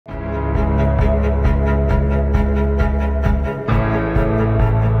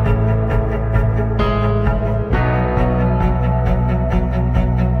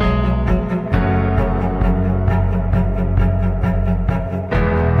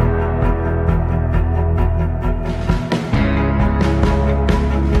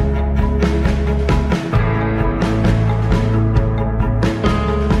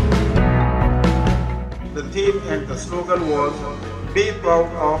was "Be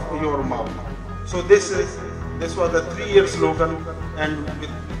proud of your mouth." So this was a 3-year slogan, and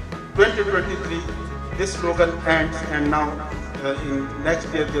with 2023 this slogan ends, and now in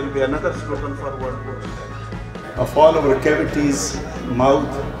next year there will be another slogan for World Oral Health. Of all our cavities,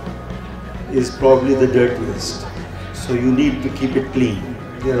 mouth is probably the dirtiest, so you need to keep it clean.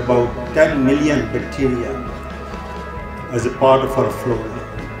 There are about 10 million bacteria as a part of our flora.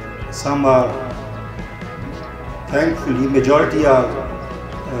 Some are, thankfully, majority are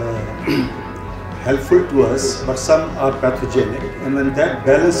helpful to us, but some are pathogenic, and when that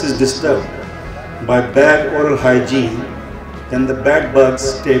balance is disturbed by bad oral hygiene, then the bad bugs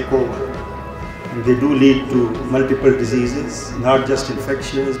take over. And they do lead to multiple diseases, not just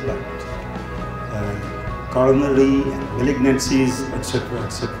infectious, but coronary, malignancies, etc.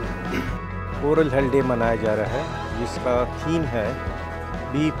 etc. Oral health day मनाया जा रहा है जिसका theme है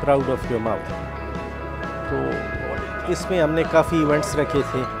be proud of your mouth. तो इसमें हमने काफ़ी इवेंट्स रखे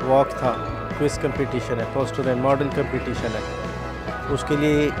थे, वॉक था, क्विज कंपटीशन है, पोस्टर एंड मॉडल कंपटीशन है। उसके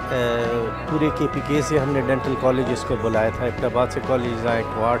लिए पूरे KPK से हमने डेंटल कॉलेजेस को बुलाया था, इब्टाबाद से कॉलेज आए,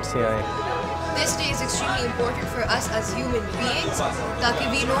 क्वाड से आए। This day is extremely important for us as human beings, ताकि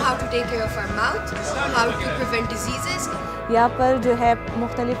we know how to take care of our mouth, how to prevent diseases. यहाँ पर जो है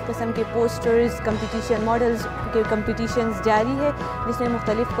मुख्तलिफ़ किस्म के पोस्टर्स, कंपटीशन, मॉडल्स के कंपटीशंस जारी है, जिसमें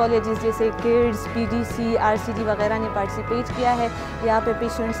मुख्तलिफ़ कॉलेजेस जैसे किड्स, PDC, RCD वगैरह ने पार्टिसिपेट किया है। यहाँ पे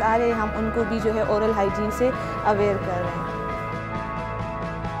पेशेंट्स आ रहे हैं, हम उनको भी जो है ओरल हाइजीन से अवेयर कर रहे हैं।